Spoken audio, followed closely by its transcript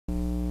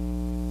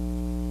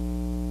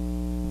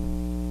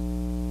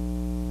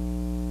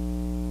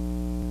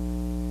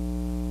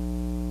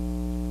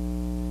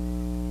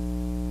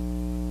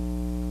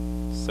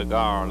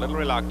Cigar, a little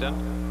reluctant.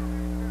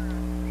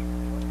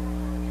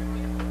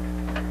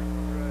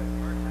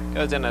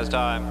 Goes in this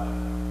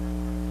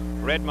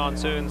time. Red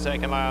Monsoon,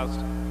 second last.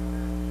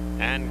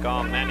 And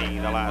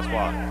Garmani, the last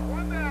one.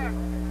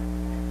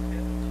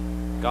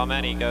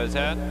 Garmani goes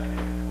head.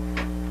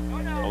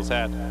 Pulls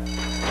head.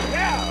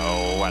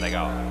 Oh, what a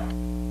go.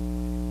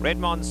 Red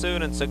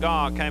Monsoon and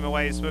Cigar came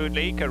away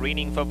smoothly,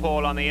 careening for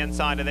Paul on the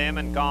inside of them,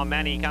 and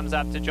Garmani comes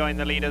up to join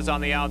the leaders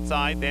on the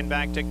outside, then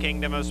back to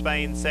Kingdom of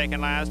Spain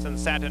second last, and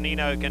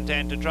Saturnino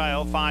content to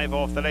trail, 5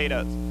 off the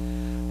leaders.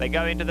 They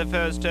go into the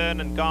first turn,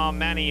 and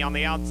Garmani on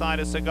the outside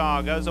of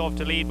Cigar goes off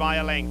to lead by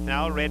a length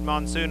now. Red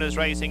Monsoon is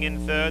racing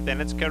in third,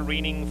 then it's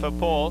careening for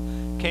Paul.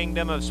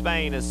 Kingdom of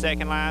Spain is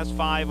second last,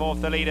 5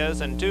 off the leaders,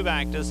 and 2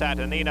 back to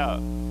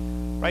Saturnino.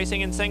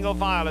 Racing in single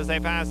file as they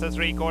pass the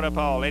 3/4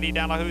 pole. Eddie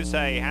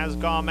Delahousse has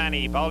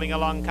Garmani bowling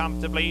along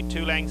comfortably,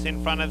 2 lengths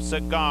in front of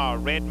Cigar.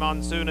 Red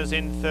Monsoon is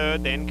in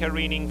third, then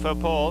careening for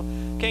Paul.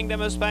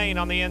 Kingdom of Spain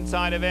on the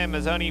inside of him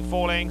is only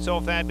 4 lengths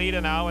off that leader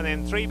now, and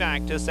then 3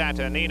 back to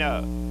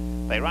Saturnino.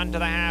 They run to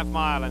the half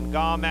mile, and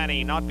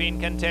Garmani not being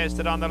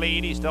contested on the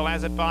lead. He still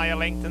has it by a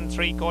length and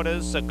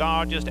 3/4.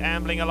 Cigar just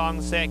ambling along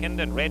second,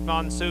 and Red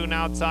Monsoon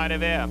outside of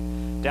him.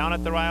 Down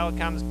at the rail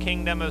comes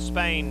Kingdom of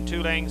Spain,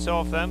 2 lengths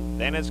off them.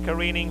 Then it's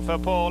careening for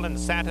Paul, and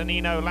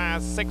Saturnino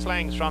last, 6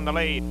 lengths from the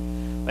lead.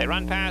 They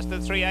run past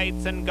the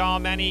 3/8, and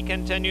Garmani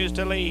continues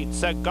to lead.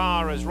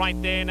 Cigar is right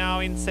there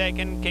now in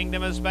second.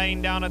 Kingdom of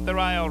Spain down at the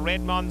rail.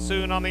 Red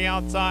Monsoon on the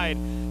outside.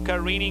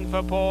 Careening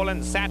for Paul,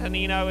 and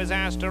Saturnino is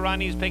asked to run.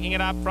 He's picking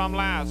it up from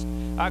last.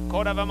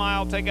 1/4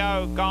 mile to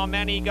go.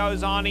 Garmani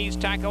goes on. He's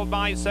tackled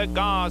by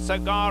Cigar.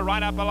 Cigar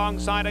right up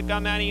alongside of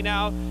Garmani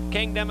now.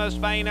 Kingdom of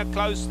Spain a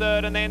close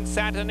third, and then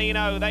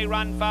Saturnino. They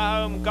run for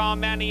home.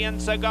 Garmani and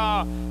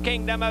Cigar.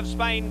 Kingdom of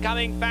Spain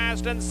coming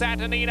fast, and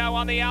Saturnino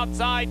on the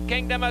outside.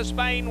 Kingdom of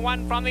Spain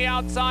one from the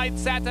outside.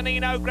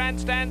 Saturnino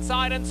grandstand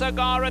side, and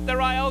Cigar at the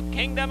rail.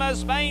 Kingdom of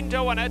Spain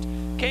to win it.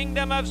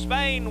 Kingdom of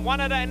Spain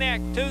one at a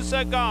neck to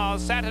Cigar.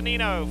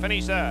 Saturnino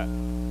finish third.